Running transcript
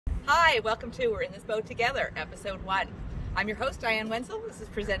Hi, welcome to We're in This Boat Together, Episode 1. I'm your host, Diane Wenzel. This is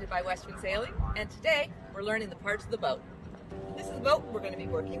presented by Western Sailing, and today we're learning the parts of the boat. This is the boat we're going to be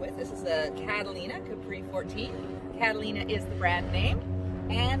working with. This is a Catalina Capri 14. Catalina is the brand name,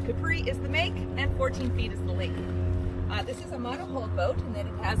 and Capri is the make, and 14 feet is the length. This is a monohull boat, and then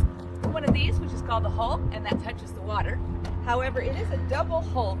it has one of these, which is called the hull, and that touches the water. However, it is a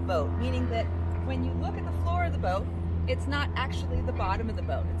double-hulled boat, meaning that when you look at the floor of the boat, it's not actually the bottom of the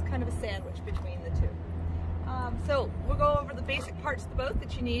boat. It's kind of a sandwich between the two. So we'll go over the basic parts of the boat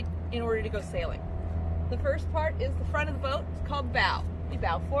that you need in order to go sailing. The first part is the front of the boat. It's called bow. We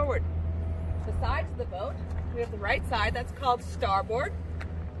bow forward. The sides of the boat, we have the right side. That's called starboard,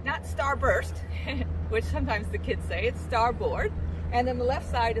 not starburst, which sometimes the kids say. It's starboard. And then the left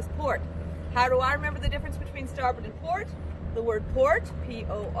side is port. How do I remember the difference between starboard and port? The word port,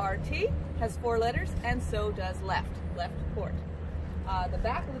 P-O-R-T, has 4 letters, and so does left. Left port. The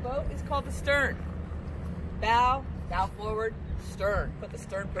back of the boat is called the stern. Bow, bow forward, stern. Put the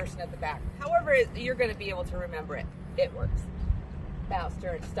stern person at the back. However, you're going to be able to remember it. It works. Bow,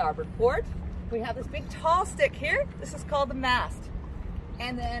 stern, starboard, port. We have this big tall stick here. This is called the mast.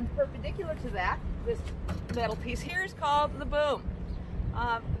 And then perpendicular to that, this metal piece here is called the boom.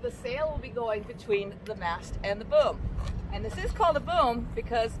 The sail will be going between the mast and the boom. And this is called a boom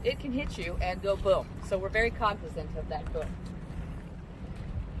because it can hit you and go boom. So we're very cognizant of that boom.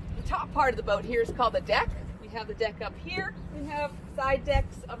 The top part of the boat here is called the deck. We have the deck up here. We have side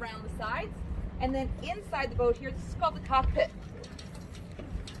decks around the sides. And then inside the boat here, this is called the cockpit.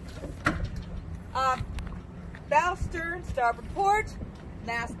 Bow, stern, starboard, port,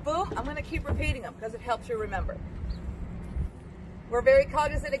 mast, boom. I'm going to keep repeating them because it helps you remember. We're very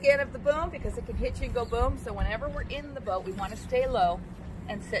cognizant again of the boom because it can hit you and go boom. So whenever we're in the boat, we want to stay low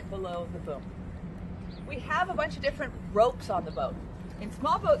and sit below the boom. We have a bunch of different ropes on the boat. In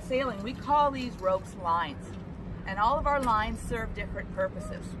small boat sailing, we call these ropes lines. And all of our lines serve different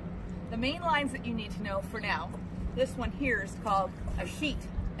purposes. The main lines that you need to know for now, this one here is called a sheet,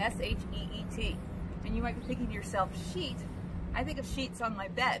 S-H-E-E-T. And you might be thinking to yourself, sheet? I think of sheets on my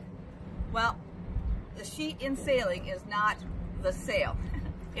bed. Well, the sheet in sailing is not the sail.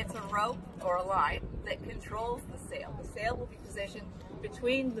 It's a rope or a line that controls the sail. The sail will be positioned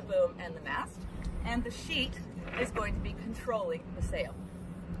between the boom and the mast, and the sheet is going to be controlling the sail.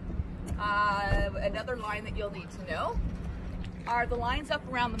 Another line that you'll need to know are the lines up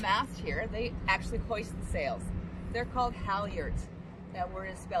around the mast here. They actually hoist the sails. They're called halyards. That word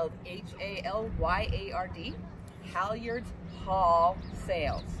is spelled H-A-L-Y-A-R-D. Halyards haul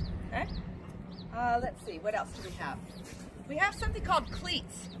sails. Okay? Let's see, what else do we have? We have something called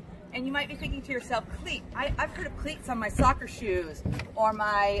cleats, and you might be thinking to yourself, cleat. I've heard of cleats on my soccer shoes or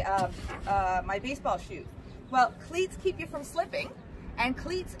my my baseball shoes. Well, cleats keep you from slipping, and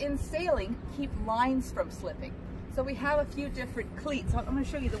cleats in sailing keep lines from slipping. So we have a few different cleats. I'm going to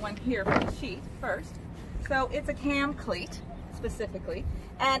show you the one here from the sheet first. So it's a cam cleat specifically,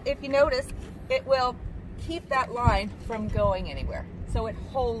 and if you notice, it will keep that line from going anywhere. So it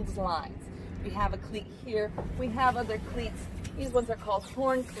holds lines. We have a cleat here. We have other cleats. These ones are called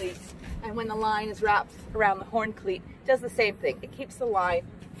horn cleats. And when the line is wrapped around the horn cleat, it does the same thing. It keeps the line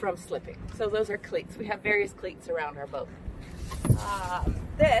from slipping. So those are cleats. We have various cleats around our boat.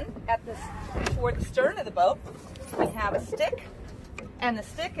 Then, toward the stern of the boat, we have a stick. And the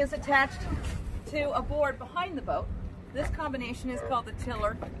stick is attached to a board behind the boat. This combination is called the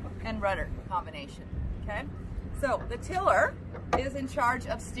tiller and rudder combination. Okay? So the tiller is in charge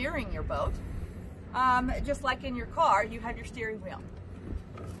of steering your boat. Just like in your car, you have your steering wheel.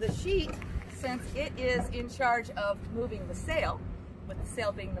 The sheet, since it is in charge of moving the sail, with the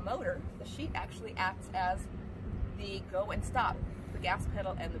sail being the motor, the sheet actually acts as the go and stop, the gas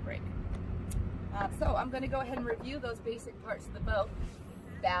pedal and the brake. So I'm going to go ahead and review those basic parts of the boat.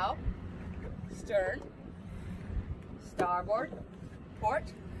 Bow, stern, starboard,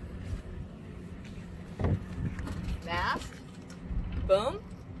 port, mast, boom,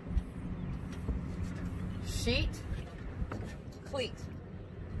 sheet, cleat.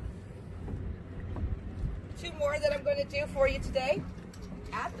 2 more that I'm going to do for you today.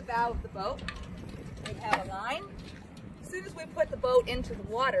 At the bow of the boat, we have a line. As soon as we put the boat into the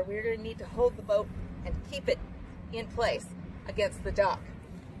water, we're going to need to hold the boat and keep it in place against the dock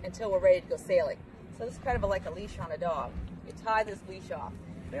until we're ready to go sailing. So this is kind of like a leash on a dog. You tie this leash off.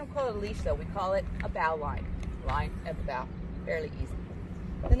 We don't call it a leash though, we call it a bow line. Line at the bow, fairly easy.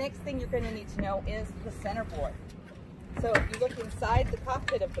 The next thing you're going to need to know is the centerboard. So if you look inside the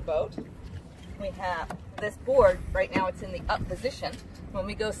cockpit of the boat, we have this board. Right now it's in the up position. When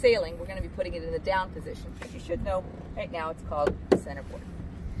we go sailing, we're going to be putting it in the down position. But you should know right now it's called the centerboard.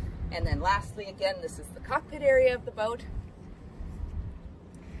 And then lastly, again, this is the cockpit area of the boat.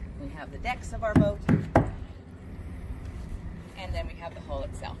 We have the decks of our boat. And then we have the hull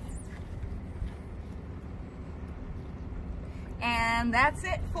itself. And that's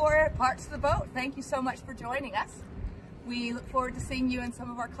it for parts of the boat. Thank you so much for joining us. We look forward to seeing you in some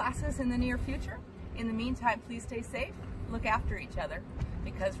of our classes in the near future. In the meantime, please stay safe, look after each other,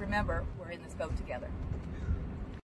 because remember, we're in this boat together.